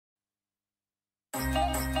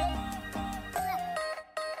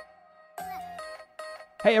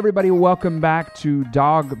Hey everybody, welcome back to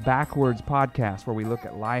Dog Backwards Podcast, where we look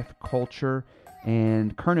at life, culture,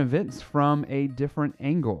 and current events from a different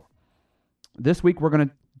angle. This week we're going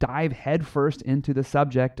to dive headfirst into the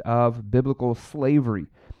subject of biblical slavery.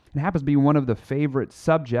 It happens to be one of the favorite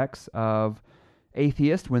subjects of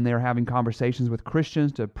atheists when they're having conversations with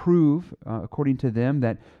Christians to prove, according to them,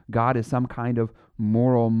 that God is some kind of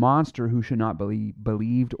moral monster who should not be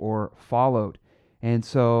believed or followed. And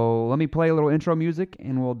so let me play a little intro music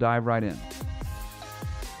and we'll dive right in.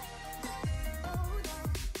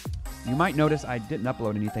 You might notice I didn't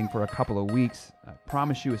upload anything for a couple of weeks. I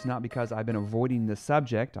promise you it's not because I've been avoiding the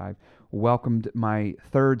subject. I've welcomed my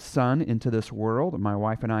third son into this world. My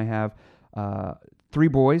wife and I have 3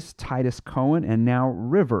 boys, Titus, Cohen, and now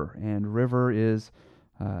River. And River is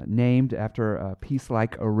named after a peace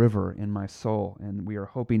like a river in my soul. And we are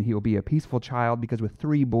hoping he'll be a peaceful child, because with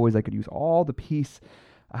 3 boys, I could use all the peace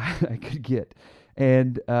I could get.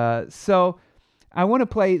 And so I want to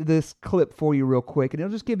play this clip for you real quick, and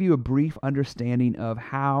it'll just give you a brief understanding of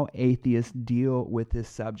how atheists deal with this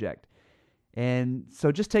subject. And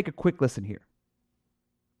so just take a quick listen here.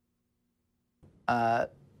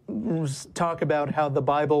 Talk about how the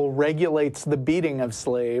Bible regulates the beating of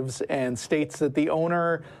slaves and states that the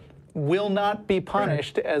owner will not be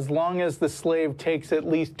punished as long as the slave takes at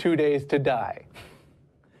least 2 days to die.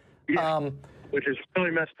 Yeah, which is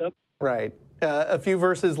really messed up. Right. A few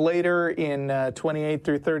verses later in 28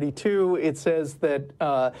 through 32, it says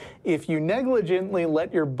that if you negligently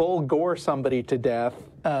let your bull gore somebody to death,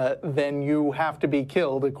 then you have to be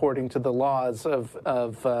killed according to the laws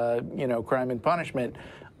of crime and punishment,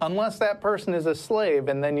 unless that person is a slave,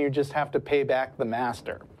 and then you just have to pay back the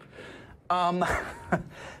master.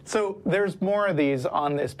 So there's more of these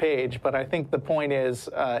on this page, but I think the point is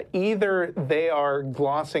either they are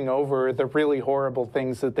glossing over the really horrible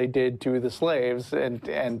things that they did to the slaves, and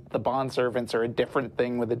the bondservants are a different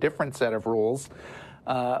thing with a different set of rules,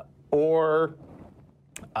 or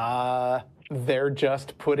they're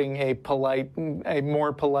just putting a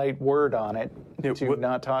more polite word on it to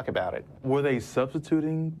not talk about it. Were they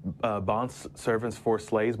substituting bond servants for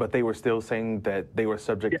slaves, but they were still saying that they were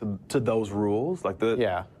subject to those rules?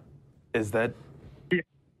 Is that?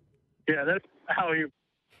 Yeah, that's how you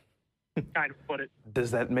kind of put it.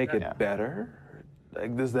 Does that make it better?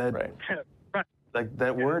 Like, does that? Right. Like,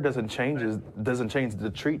 that word doesn't change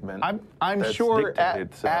the treatment. I'm sure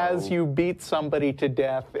dictated, as you beat somebody to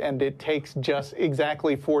death and it takes just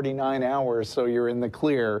exactly 49 hours so you're in the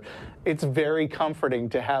clear, it's very comforting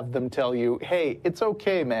to have them tell you, hey, it's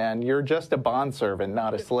okay, man, you're just a bondservant,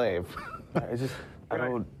 not a slave. I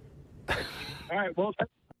don't... All right, well...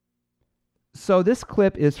 So this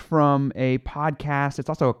clip is from a podcast. It's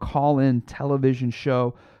also a call-in television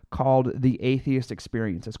show called The Atheist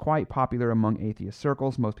Experience. It's quite popular among atheist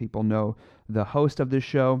circles. Most people know the host of this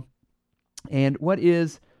show. And what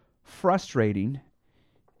is frustrating,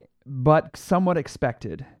 but somewhat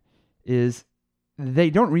expected, is they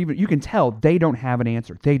don't even, you can tell they don't have an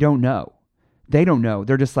answer. They don't know.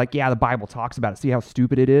 They're just like, yeah, the Bible talks about it. See how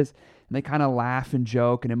stupid it is? And they kind of laugh and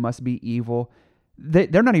joke, and it must be evil.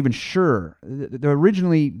 They're not even sure.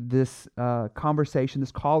 Originally, this conversation,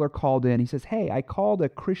 this caller called in. He says, hey, I called a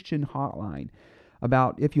Christian hotline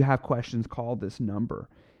about if you have questions, call this number.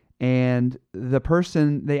 And the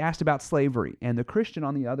person, they asked about slavery. And the Christian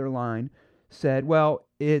on the other line said, well,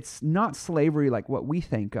 it's not slavery like what we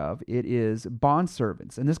think of. It is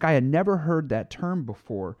bondservants. And this guy had never heard that term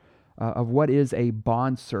before of what is a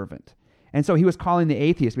bondservant. And so he was calling the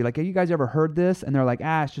atheist, be like, have you guys ever heard this? And they're like,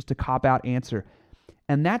 it's just a cop-out answer.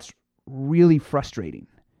 And that's really frustrating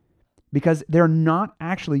because they're not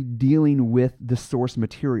actually dealing with the source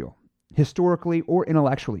material, historically or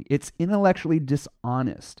intellectually. It's intellectually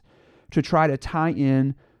dishonest to try to tie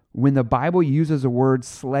in when the Bible uses the word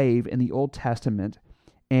slave in the Old Testament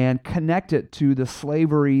and connect it to the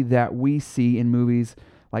slavery that we see in movies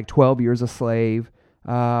like 12 Years a Slave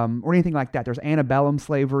or anything like that. There's antebellum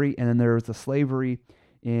slavery, and then there's the slavery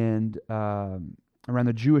in around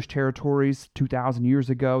the Jewish territories 2,000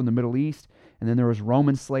 years ago in the Middle East, and then there was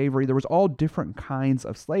Roman slavery. There was all different kinds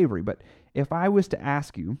of slavery. But if I was to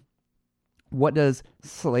ask you, what does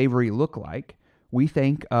slavery look like? We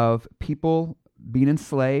think of people being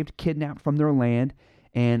enslaved, kidnapped from their land,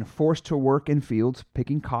 and forced to work in fields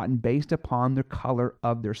picking cotton based upon the color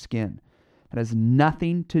of their skin. That has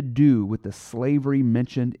nothing to do with the slavery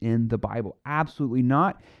mentioned in the Bible. Absolutely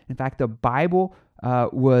not. In fact, the Bible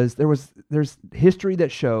there's history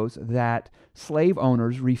that shows that slave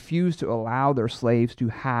owners refused to allow their slaves to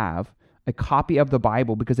have a copy of the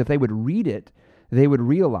Bible, because if they would read it, they would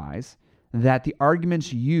realize that the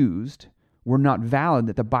arguments used were not valid,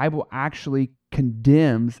 that the Bible actually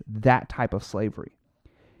condemns that type of slavery.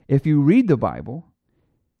 If you read the Bible,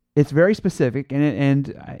 it's very specific,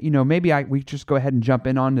 and maybe we just go ahead and jump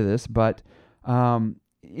in onto this, but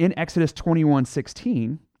in Exodus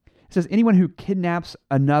 21:16, it says, anyone who kidnaps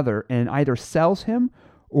another and either sells him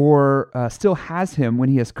or still has him when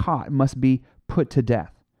he is caught must be put to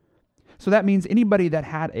death. So that means anybody that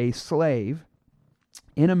had a slave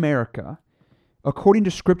in America, according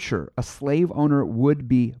to Scripture, a slave owner would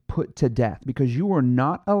be put to death because you were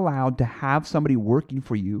not allowed to have somebody working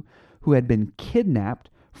for you who had been kidnapped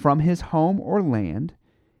from his home or land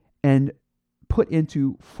and put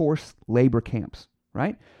into forced labor camps,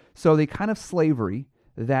 right? So the kind of slavery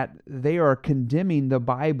that they are condemning the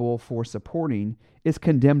Bible for supporting is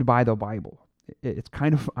condemned by the Bible. It's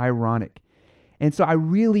kind of ironic. And so I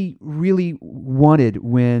really, really wanted,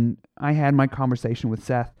 when I had my conversation with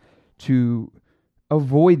Seth, to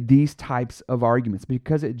avoid these types of arguments,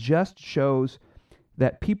 because it just shows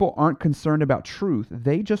that people aren't concerned about truth.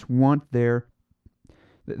 They just want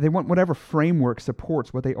whatever framework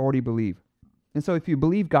supports what they already believe. And so if you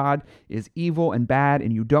believe God is evil and bad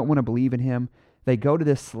and you don't want to believe in him, they go to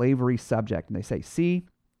this slavery subject and they say, see,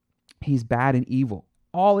 he's bad and evil.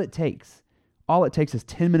 All it takes is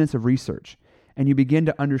 10 minutes of research, and you begin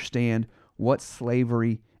to understand what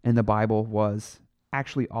slavery in the Bible was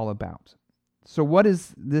actually all about. So what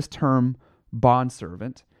is this term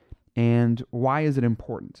bondservant, and why is it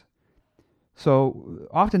important? So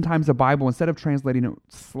oftentimes the Bible, instead of translating it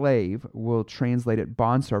slave, will translate it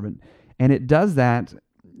bondservant. And it does that.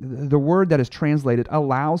 The word that is translated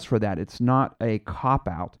allows for that. It's not a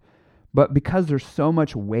cop-out. But because there's so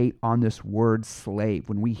much weight on this word slave,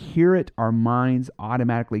 when we hear it, our minds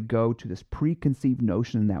automatically go to this preconceived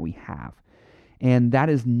notion that we have. And that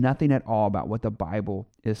is nothing at all about what the Bible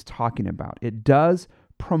is talking about. It does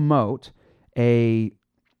promote a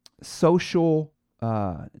social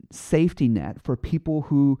safety net for people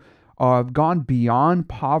who have gone beyond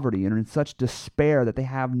poverty and are in such despair that they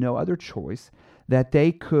have no other choice, that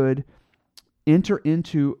they could enter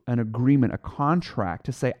into an agreement, a contract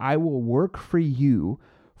to say, I will work for you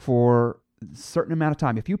for a certain amount of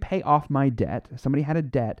time. If you pay off my debt, if somebody had a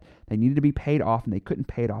debt, they needed to be paid off and they couldn't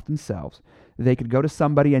pay it off themselves, they could go to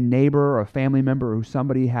somebody, a neighbor or a family member, or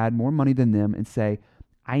somebody had more money than them, and say,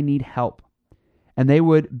 I need help. And they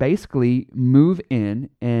would basically move in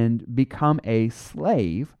and become a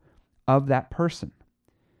slave of that person.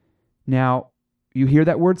 Now, you hear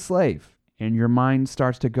that word slave, and your mind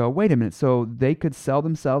starts to go, wait a minute, so they could sell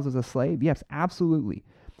themselves as a slave? Yes, absolutely.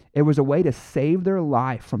 It was a way to save their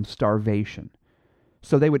life from starvation.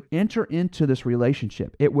 So they would enter into this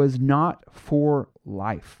relationship. It was not for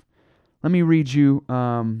life. Let me read you,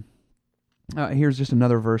 here's just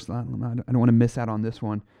another verse. I don't want to miss out on this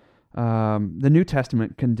one. The New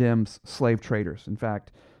Testament condemns slave traders. In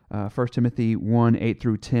fact, 1 Timothy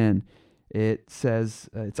 1:8-10, it says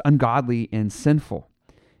it's ungodly and sinful.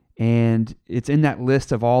 And it's in that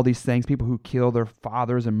list of all these things, people who kill their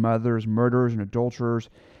fathers and mothers, murderers and adulterers,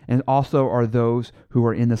 and also are those who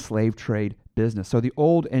are in the slave trade business. So the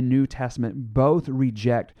Old and New Testament both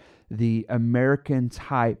reject the American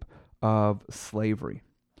type of slavery.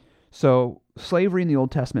 So slavery in the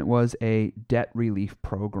Old Testament was a debt relief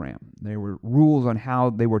program. There were rules on how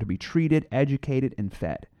they were to be treated, educated, and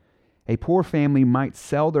fed. A poor family might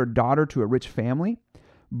sell their daughter to a rich family,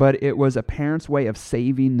 but it was a parent's way of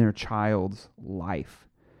saving their child's life.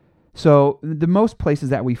 So the most places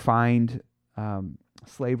that we find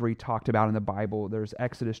slavery talked about in the Bible, there's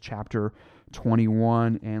Exodus chapter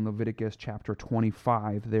 21 and Leviticus chapter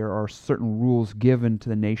 25. There are certain rules given to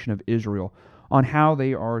the nation of Israel on how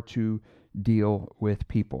they are to deal with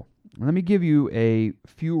people. Let me give you a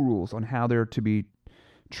few rules on how they're to be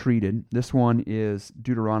treated. This one is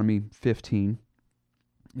Deuteronomy 15.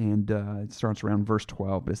 And it starts around verse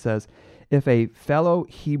 12. But it says, if a fellow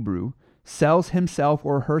Hebrew sells himself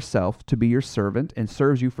or herself to be your servant and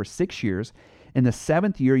serves you for 6 years, in the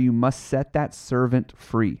 7th year you must set that servant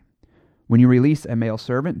free. When you release a male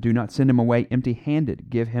servant, do not send him away empty-handed.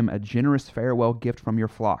 Give him a generous farewell gift from your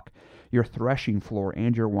flock, your threshing floor,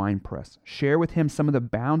 and your winepress. Share with him some of the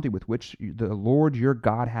bounty with which the Lord your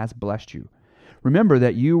God has blessed you. Remember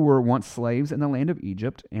that you were once slaves in the land of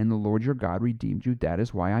Egypt, and the Lord your God redeemed you. That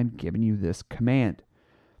is why I'm giving you this command.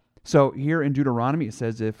 So here in Deuteronomy, it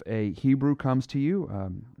says if a Hebrew comes to you,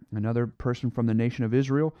 another person from the nation of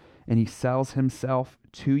Israel, and he sells himself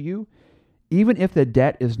to you, even if the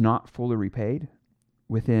debt is not fully repaid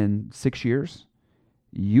within 6 years,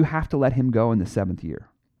 you have to let him go in the 7th year.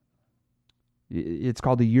 It's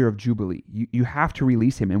called the year of Jubilee. You have to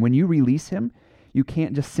release him. And when you release him, You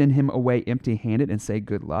can't just send him away empty-handed and say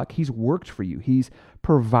good luck. He's worked for you. He's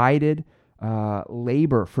provided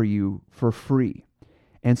labor for you for free.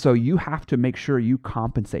 And so you have to make sure you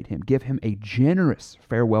compensate him. Give him a generous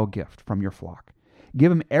farewell gift from your flock.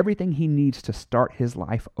 Give him everything he needs to start his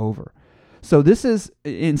life over. So this is,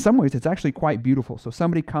 in some ways, it's actually quite beautiful. So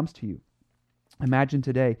somebody comes to you. Imagine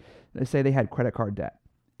today, they say they had credit card debt,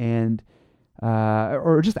 and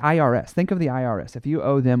or just IRS. Think of the IRS. If you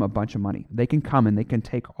owe them a bunch of money, they can come and they can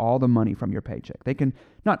take all the money from your paycheck. They can,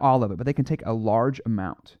 not all of it, but they can take a large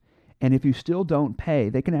amount. And if you still don't pay,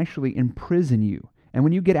 they can actually imprison you. And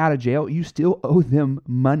when you get out of jail, you still owe them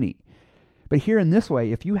money. But here in this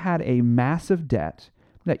way, if you had a massive debt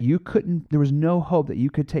that you couldn't, there was no hope that you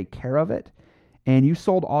could take care of it, and you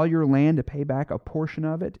sold all your land to pay back a portion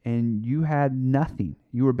of it, and you had nothing,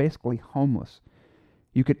 you were basically homeless,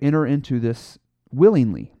 you could enter into this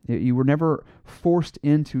willingly. You were never forced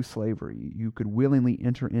into slavery. You could willingly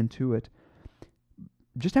enter into it.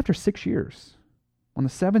 Just after 6 years, on the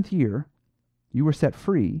 7th year, you were set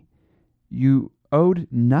free. You owed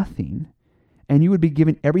nothing, and you would be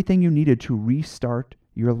given everything you needed to restart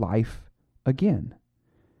your life again.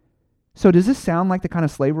 So does this sound like the kind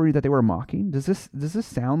of slavery that they were mocking? Does this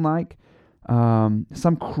sound like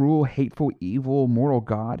some cruel, hateful, evil, moral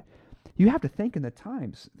God? You have to think in the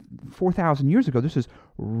times, 4,000 years ago, this is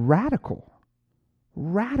radical.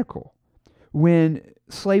 Radical. When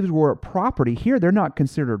slaves were property, here they're not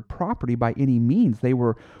considered property by any means. They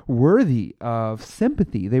were worthy of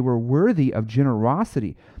sympathy. They were worthy of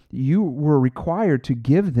generosity. You were required to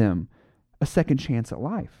give them a second chance at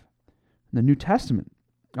life. The New Testament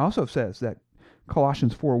also says that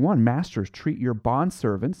Colossians 4:1, masters, treat your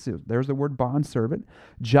bondservants, there's the word bondservant,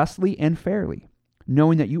 justly and fairly,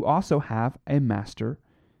 knowing that you also have a master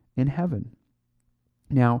in heaven.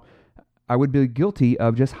 Now, I would be guilty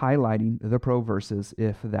of just highlighting the pro verses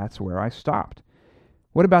if that's where I stopped.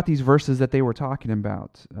 What about these verses that they were talking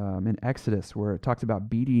about in Exodus, where it talks about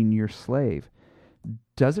beating your slave?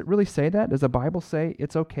 Does it really say that? Does the Bible say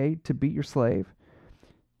it's okay to beat your slave?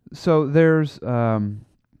 So there's a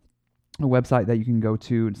website that you can go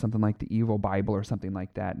to, and something like the Evil Bible or something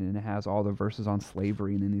like that, and it has all the verses on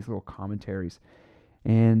slavery and then these little commentaries.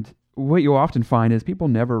 And what you'll often find is people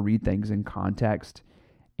never read things in context.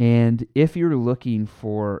 And if you're looking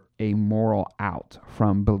for a moral out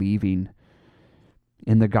from believing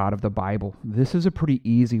in the God of the Bible, this is a pretty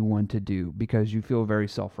easy one to do because you feel very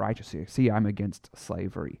self-righteous. See, I'm against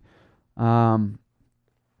slavery. Let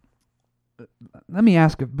me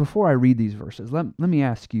ask, before I read these verses, let me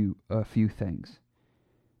ask you a few things.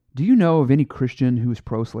 Do you know of any Christian who is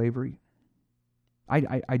pro-slavery?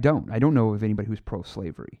 I don't. I don't know of anybody who's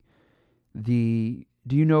pro-slavery. Do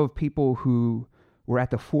you know of people who were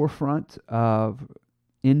at the forefront of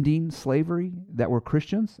ending slavery that were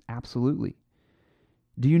Christians? Absolutely.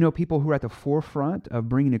 Do you know people who are at the forefront of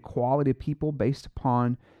bringing equality to people based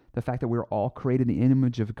upon the fact that we're all created in the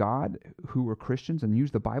image of God who were Christians and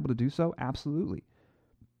use the Bible to do so? Absolutely.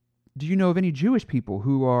 Do you know of any Jewish people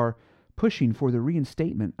who are pushing for the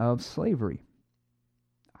reinstatement of slavery?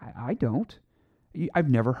 I don't. I've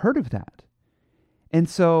never heard of that. And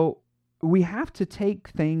so we have to take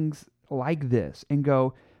things like this and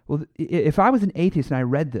go, well, if I was an atheist and I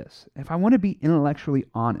read this, if I want to be intellectually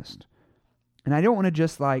honest, and I don't want to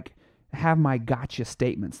just like have my gotcha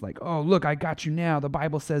statements like, oh, look, I got you now, the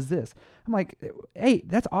Bible says this. I'm like, hey,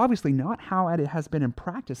 that's obviously not how it has been in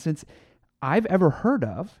practice since I've ever heard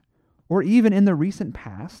of, or even in the recent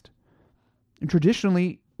past. And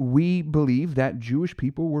traditionally, we believe that Jewish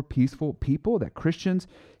people were peaceful people, that Christians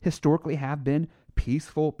historically have been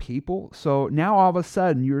peaceful people. So now all of a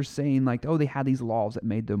sudden you're saying like, oh, they had these laws that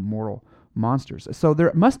made them moral monsters. So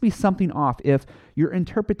there must be something off if your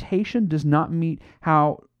interpretation does not meet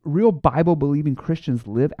how real Bible-believing Christians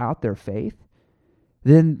live out their faith.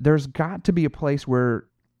 Then there's got to be a place where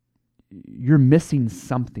you're missing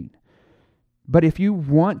something. But if you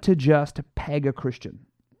want to just peg a Christian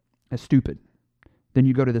as stupid, then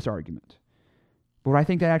you go to this argument. But what I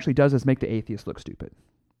think that actually does is make the atheist look stupid.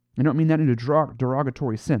 I don't mean that in a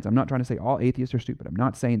derogatory sense. I'm not trying to say all atheists are stupid. I'm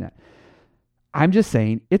not saying that. I'm just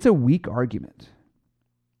saying it's a weak argument.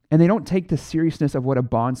 And they don't take the seriousness of what a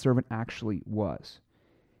bondservant actually was.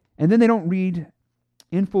 And then they don't read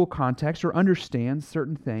in full context or understand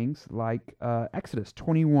certain things like Exodus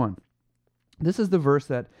 21. This is the verse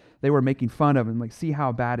that they were making fun of and like, see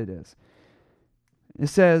how bad it is. It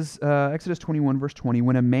says, Exodus 21 verse 20,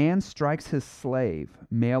 when a man strikes his slave,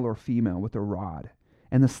 male or female, with a rod,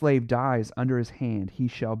 and the slave dies under his hand, he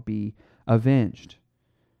shall be avenged.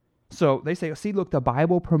 So they say, see, look, the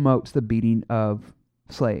Bible promotes the beating of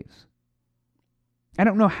slaves. I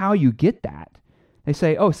don't know how you get that. They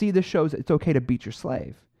say, oh, see, this shows it's okay to beat your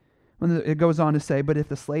slave. When it goes on to say, but if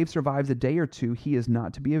the slave survives a day or two, he is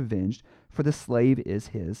not to be avenged, for the slave is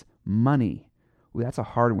his money. Ooh, that's a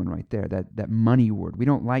hard one right there, that money word. We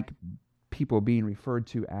don't like people being referred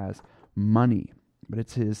to as money, but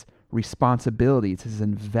it's his responsibility. It's his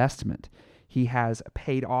investment. He has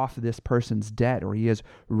paid off this person's debt, or he has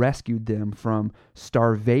rescued them from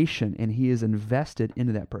starvation, and he is invested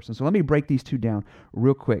into that person. So let me break these two down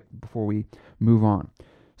real quick before we move on.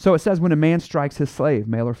 So it says when a man strikes his slave,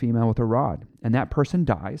 male or female, with a rod, and that person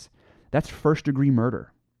dies, that's first-degree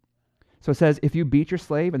murder. So it says if you beat your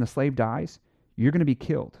slave and the slave dies, you're going to be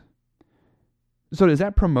killed. So is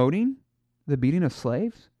that promoting the beating of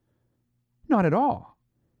slaves? Not at all.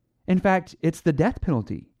 In fact, it's the death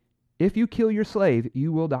penalty. If you kill your slave,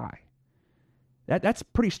 you will die. That's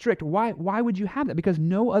pretty strict. Why would you have that? Because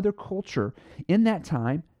no other culture in that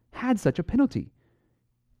time had such a penalty.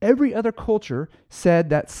 Every other culture said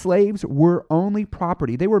that slaves were only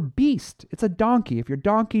property. They were beasts. It's a donkey. If your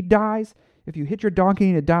donkey dies, if you hit your donkey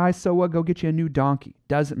and it dies, so what? Go get you a new donkey.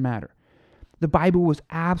 Doesn't matter. The Bible was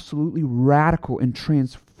absolutely radical in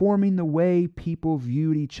transforming the way people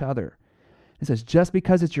viewed each other. It says, just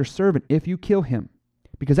because it's your servant, if you kill him,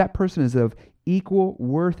 because that person is of equal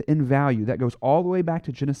worth and value. That goes all the way back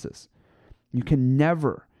to Genesis. You can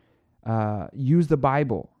never use the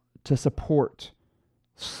Bible to support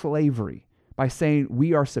slavery by saying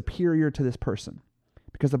we are superior to this person.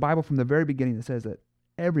 Because the Bible from the very beginning says that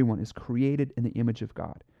everyone is created in the image of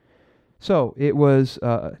God. So it was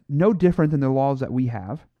no different than the laws that we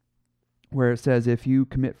have, where it says if you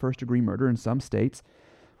commit first-degree murder in some states,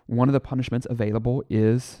 one of the punishments available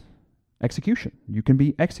is execution. You can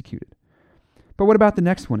be executed. But what about the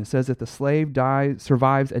next one? It says if the slave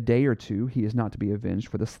survives a day or two, he is not to be avenged,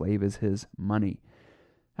 for the slave is his money.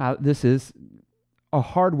 This is a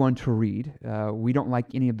hard one to read. We don't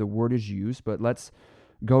like any of the wordage used, but let's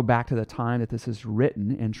go back to the time that this is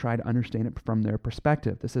written and try to understand it from their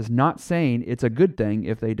perspective. This is not saying it's a good thing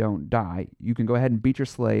if they don't die. You can go ahead and beat your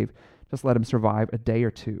slave, just let him survive a day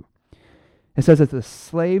or two. It says if the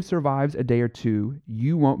slave survives a day or two,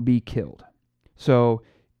 you won't be killed. So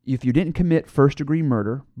if you didn't commit first-degree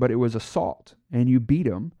murder, but it was assault, and you beat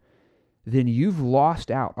him, then you've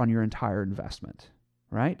lost out on your entire investment,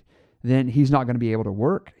 right? Then he's not going to be able to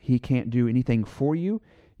work. He can't do anything for you.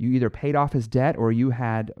 You either paid off his debt or you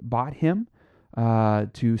had bought him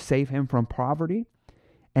to save him from poverty.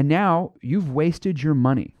 And now you've wasted your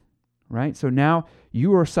money, right? So now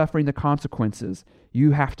you are suffering the consequences.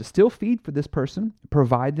 You have to still feed for this person,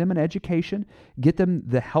 provide them an education, get them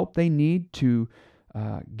the help they need to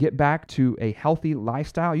get back to a healthy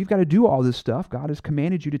lifestyle. You've got to do all this stuff. God has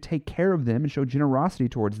commanded you to take care of them and show generosity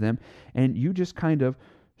towards them, and you just kind of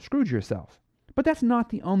screwed yourself. But that's not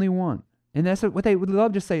the only one. And that's what they would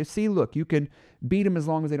love to say. See, look, you can beat them as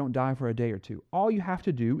long as they don't die for a day or two. All you have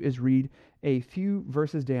to do is read a few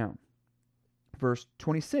verses down. Verse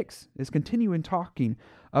 26 is continuing talking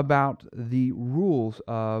about the rules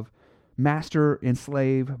of master and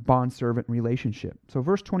slave, bondservant relationship. So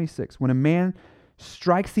verse 26, when a man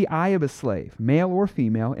strikes the eye of a slave, male or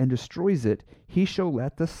female, and destroys it, he shall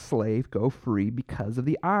let the slave go free because of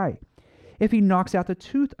the eye. If he knocks out the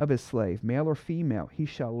tooth of his slave, male or female, he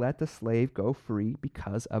shall let the slave go free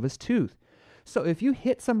because of his tooth. So if you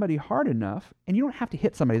hit somebody hard enough, and you don't have to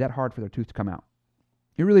hit somebody that hard for their tooth to come out.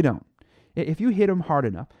 You really don't. If you hit them hard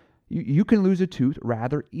enough, you can lose a tooth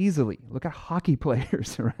rather easily. Look at hockey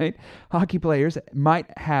players, right? Hockey players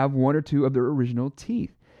might have one or two of their original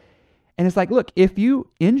teeth. And it's like, look, if you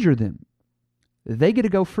injure them, they get to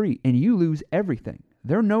go free and you lose everything.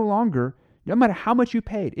 They're no longer, no matter how much you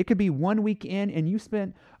paid, it could be 1 week in and you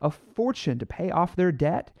spent a fortune to pay off their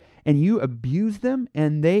debt and you abuse them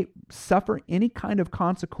and they suffer any kind of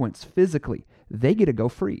consequence physically, they get to go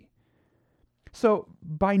free. So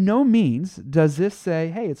by no means does this say,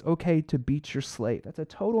 hey, it's okay to beat your slave. That's a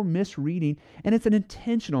total misreading, and it's an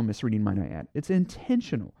intentional misreading, might I add. It's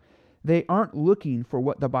intentional. They aren't looking for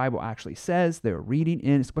what the Bible actually says. They're reading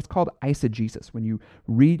in. It's what's called eisegesis, when you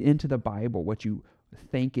read into the Bible what you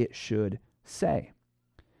think it should say.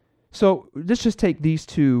 So let's just take these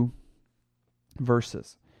two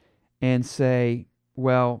verses and say,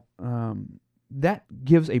 well, that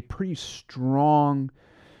gives a pretty strong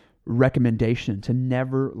recommendation to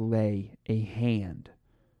never lay a hand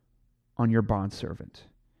on your bondservant.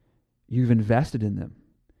 You've invested in them.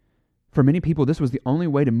 For many people, this was the only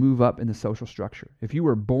way to move up in the social structure. If you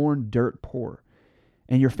were born dirt poor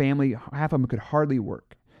and your family, half of them could hardly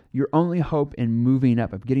work, your only hope in moving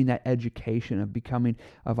up, of getting that education, of becoming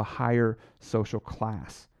of a higher social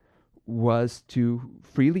class, was to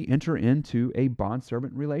freely enter into a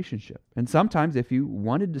bondservant relationship. And sometimes if you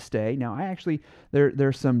wanted to stay, now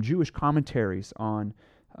there's some Jewish commentaries on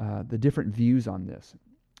the different views on this.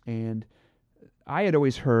 And I had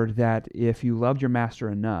always heard that if you loved your master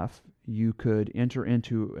enough, you could enter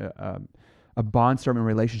into a bondservant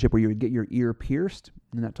relationship where you would get your ear pierced,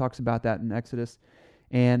 and that talks about that in Exodus.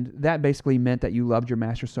 And that basically meant that you loved your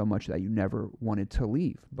master so much that you never wanted to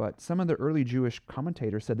leave. But some of the early Jewish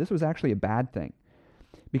commentators said this was actually a bad thing,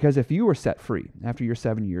 because if you were set free after your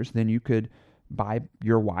 7 years, then you could buy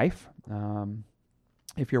your wife.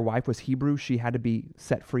 If your wife was Hebrew, she had to be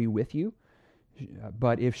set free with you.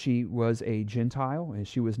 But if she was a Gentile and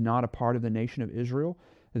she was not a part of the nation of Israel,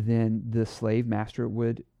 then the slave master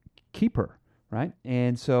would keep her, right?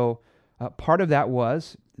 And so part of that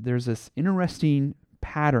was there's this interesting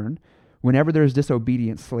pattern. Whenever there's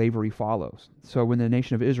disobedience, slavery follows. So when the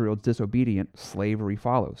nation of Israel is disobedient, slavery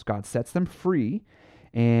follows. God sets them free,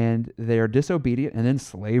 and they are disobedient, and then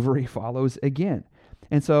slavery follows again.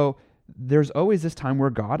 And so there's always this time where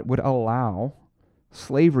God would allow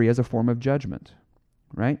slavery as a form of judgment,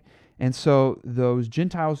 right? And so those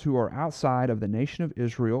Gentiles who are outside of the nation of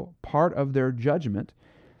Israel, part of their judgment,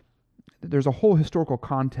 there's a whole historical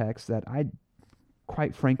context that I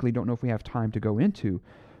quite frankly don't know if we have time to go into,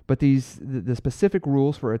 but the specific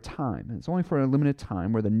rules for a time, and it's only for a limited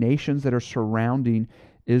time, where the nations that are surrounding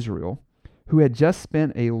Israel, who had just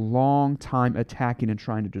spent a long time attacking and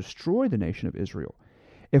trying to destroy the nation of Israel,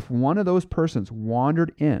 if one of those persons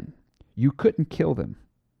wandered in, you couldn't kill them,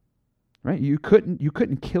 right? You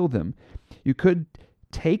couldn't kill them. You could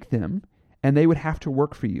take them, and they would have to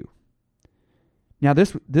work for you. Now,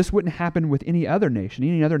 this wouldn't happen with any other nation.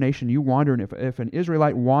 Any other nation you wander in, if an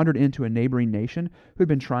Israelite wandered into a neighboring nation who had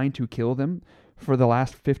been trying to kill them for the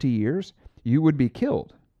last 50 years, you would be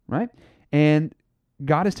killed, right? And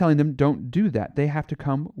God is telling them, don't do that. They have to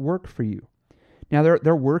come work for you. Now,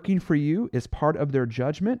 they're working for you as part of their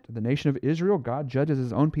judgment. The nation of Israel, God judges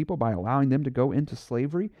his own people by allowing them to go into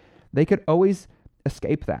slavery. They could always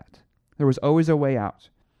escape that. There was always a way out.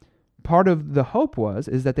 Part of the hope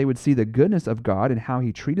is that they would see the goodness of God and how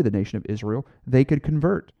he treated the nation of Israel. They could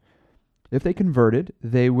convert. If they converted,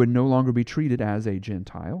 they would no longer be treated as a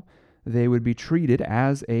Gentile. They would be treated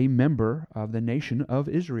as a member of the nation of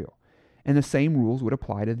Israel. And the same rules would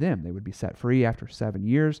apply to them. They would be set free after 7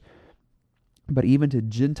 years. But even to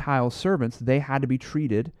Gentile servants, they had to be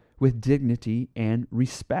treated with dignity and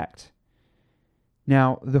respect.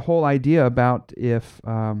 Now, the whole idea about if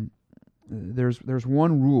there's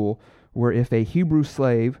one rule where if a Hebrew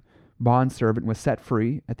slave bondservant was set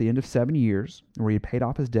free at the end of 7 years, where he paid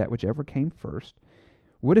off his debt, whichever came first,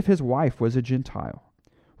 what if his wife was a Gentile?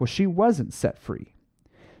 Well, she wasn't set free.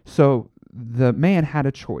 So the man had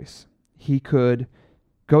a choice. He could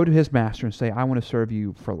go to his master and say, I want to serve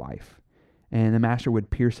you for life. And the master would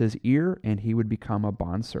pierce his ear, and he would become a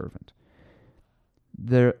bondservant.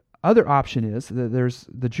 The other option is that there's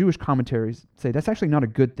the Jewish commentaries say that's actually not a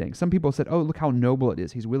good thing. Some people said, oh, look how noble it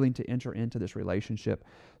is. He's willing to enter into this relationship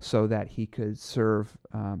so that he could serve,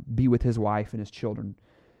 be with his wife and his children.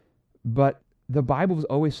 But the Bible is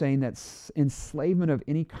always saying that enslavement of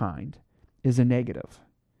any kind is a negative.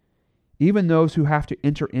 Even those who have to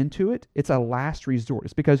enter into it, it's a last resort.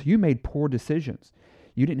 It's because you made poor decisions.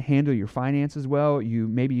 You didn't handle your finances well.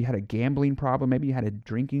 Maybe you had a gambling problem. Maybe you had a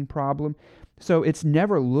drinking problem. So it's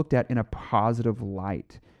never looked at in a positive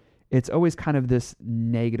light. It's always kind of this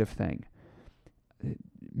negative thing.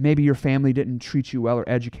 Maybe your family didn't treat you well or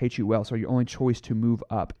educate you well, so your only choice to move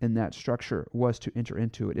up in that structure was to enter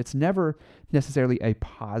into it. It's never necessarily a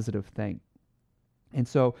positive thing. And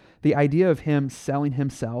so the idea of him selling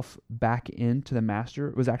himself back into the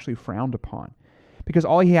master was actually frowned upon. Because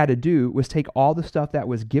all he had to do was take all the stuff that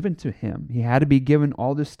was given to him. He had to be given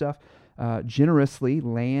all this stuff generously,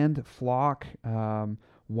 land, flock,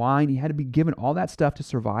 wine. He had to be given all that stuff to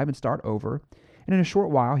survive and start over. And in a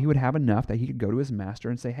short while, he would have enough that he could go to his master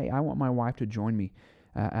and say, hey, I want my wife to join me.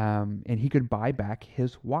 And he could buy back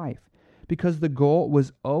his wife. Because the goal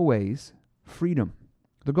was always freedom.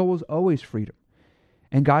 The goal was always freedom.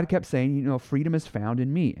 And God kept saying, freedom is found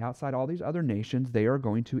in me. Outside all these other nations, they are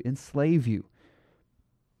going to enslave you.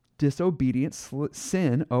 Disobedience,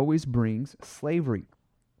 sin always brings slavery.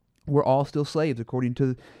 We're all still slaves according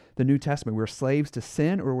to the New Testament. We're slaves to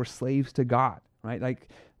sin or we're slaves to God, right? Like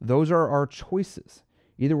those are our choices.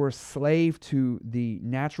 Either we're slave to the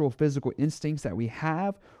natural physical instincts that we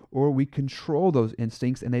have, or we control those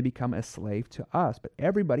instincts and they become a slave to us. But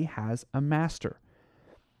everybody has a master.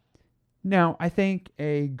 Now, I think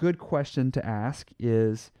a good question to ask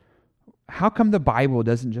is, how come the Bible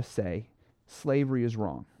doesn't just say slavery is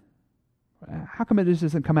wrong? How come it just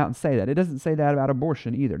doesn't come out and say that? It doesn't say that about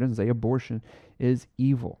abortion either. It doesn't say abortion is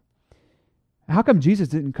evil. How come Jesus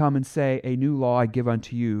didn't come and say, a new law I give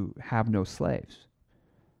unto you, have no slaves?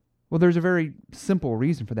 Well, there's a very simple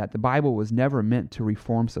reason for that. The Bible was never meant to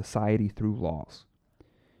reform society through laws.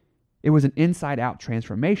 It was an inside-out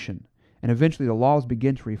transformation, and eventually the laws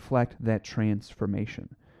begin to reflect that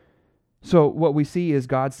transformation. So what we see is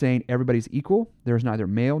God saying everybody's equal. There's neither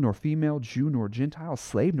male nor female, Jew nor Gentile,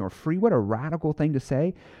 slave nor free. What a radical thing to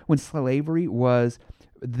say when slavery was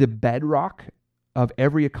the bedrock of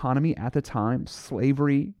every economy at the time.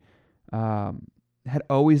 Slavery had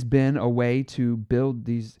always been a way to build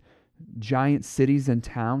these giant cities and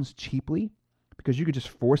towns cheaply because you could just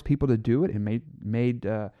force people to do it, and made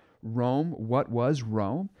Rome what was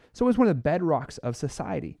Rome. So it was one of the bedrocks of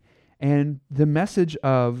society. And the message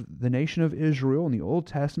of the nation of Israel in the Old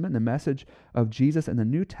Testament, and the message of Jesus in the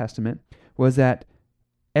New Testament, was that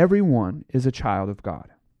everyone is a child of God.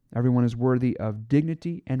 Everyone is worthy of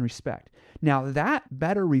dignity and respect. Now, that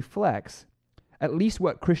better reflects at least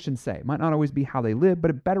what Christians say. It might not always be how they live, but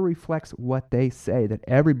it better reflects what they say, that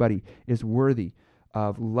everybody is worthy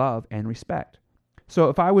of love and respect. So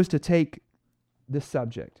if I was to take this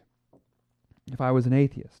subject, if I was an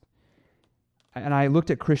atheist, and I looked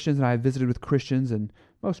at Christians and I visited with Christians, and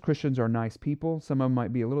most Christians are nice people. Some of them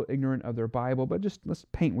might be a little ignorant of their Bible, but just let's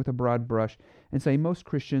paint with a broad brush and say most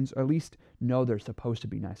Christians at least know they're supposed to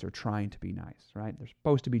be nice. They're trying to be nice, right? They're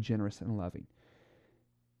supposed to be generous and loving.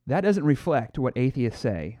 That doesn't reflect what atheists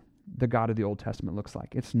say the God of the Old Testament looks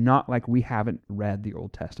like. It's not like we haven't read the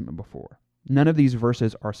Old Testament before. None of these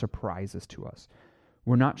verses are surprises to us.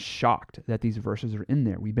 We're not shocked that these verses are in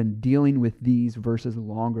there. We've been dealing with these verses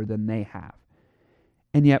longer than they have.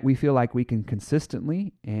 And yet we feel like we can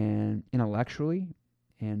consistently and intellectually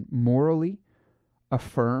and morally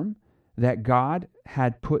affirm that God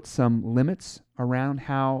had put some limits around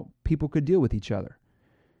how people could deal with each other.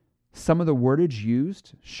 Some of the wordage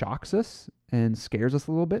used shocks us and scares us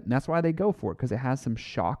a little bit, and that's why they go for it, because it has some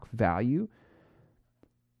shock value.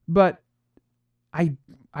 But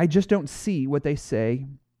I just don't see what they say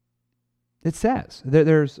it says.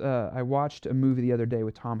 I watched a movie the other day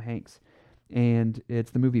with Tom Hanks, and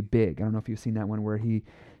it's the movie Big. I don't know if you've seen that one, where the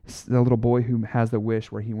little boy who has the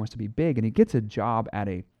wish where he wants to be big, and he gets a job at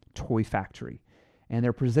a toy factory, and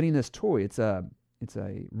they're presenting this toy. It's a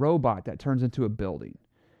robot that turns into a building,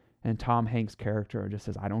 and Tom Hanks' character just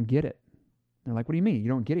says, "I don't get it." They're like, "What do you mean you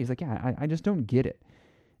don't get it?" He's like, "Yeah, I just don't get it."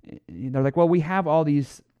 And they're like, "Well, we have all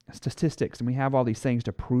these statistics and we have all these things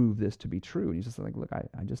to prove this to be true." And he's just like, "Look,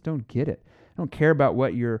 I just don't get it. I don't care about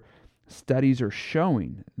what your studies are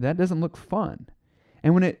showing. That doesn't look fun."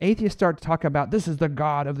 And when atheists start to talk about this is the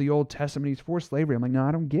God of the Old Testament, he's for slavery, I'm like, no,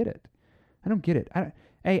 I don't get it. I don't get it.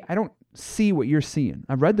 I don't see what you're seeing.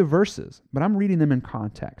 I've read the verses, but I'm reading them in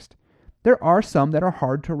context. There are some that are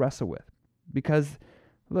hard to wrestle with because,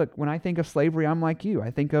 look, when I think of slavery, I'm like you.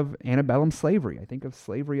 I think of antebellum slavery. I think of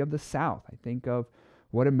slavery of the South. I think of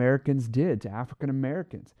what Americans did to African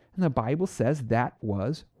Americans. And the Bible says that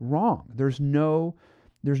was wrong. There's no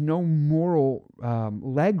moral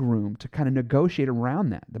leg room to kind of negotiate around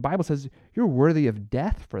that. The Bible says you're worthy of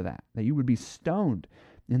death for that you would be stoned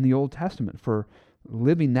in the Old Testament for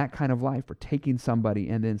living that kind of life, for taking somebody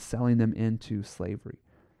and then selling them into slavery.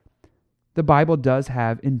 The Bible does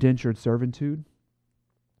have indentured servitude,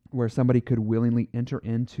 where somebody could willingly enter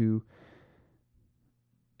into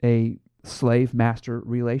a slave-master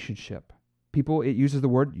relationship. It uses the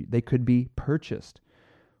word, they could be purchased.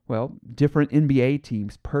 Well, different NBA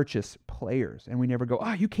teams purchase players, and we never go,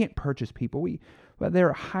 you can't purchase people. But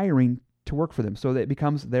they're hiring to work for them, so that it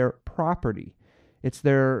becomes their property. It's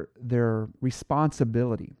their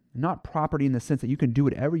responsibility, not property in the sense that you can do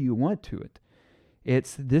whatever you want to it.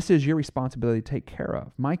 This is your responsibility to take care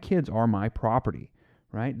of. My kids are my property,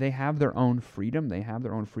 right? They have their own freedom, they have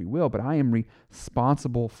their own free will, but I am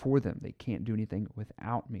responsible for them. They can't do anything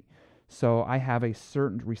without me. So I have a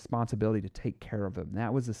certain responsibility to take care of them.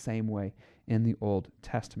 That was the same way in the Old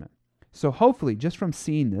Testament. So hopefully, just from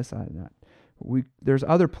seeing this, there's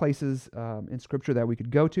other places in Scripture that we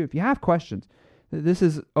could go to. If you have questions, this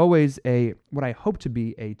is always what I hope to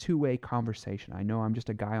be a two-way conversation. I know I'm just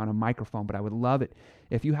a guy on a microphone, but I would love it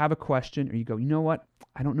if you have a question or you go, you know what,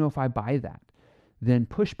 I don't know if I buy that, then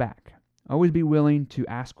push back. Always be willing to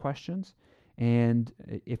ask questions. And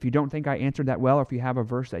if you don't think I answered that well, or if you have a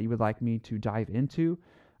verse that you would like me to dive into,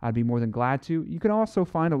 I'd be more than glad to. You can also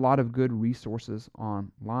find a lot of good resources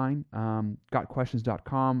online,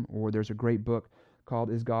 gotquestions.com, or there's a great book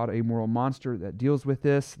called Is God a Moral Monster that deals with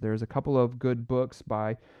this. There's a couple of good books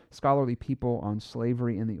by scholarly people on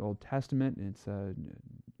slavery in the Old Testament. It's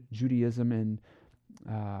Judaism and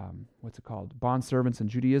what's it called? Bondservants and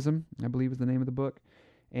Judaism, I believe is the name of the book.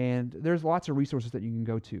 And there's lots of resources that you can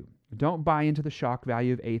go to. Don't buy into the shock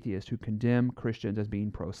value of atheists who condemn Christians as being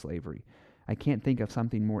pro-slavery. I can't think of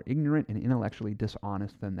something more ignorant and intellectually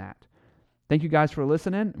dishonest than that. Thank you guys for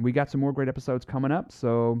listening. We got some more great episodes coming up,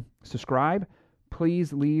 so subscribe.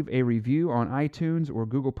 Please leave a review on iTunes or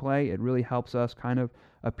Google Play. It really helps us kind of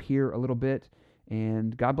appear a little bit.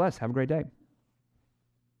 And God bless. Have a great day.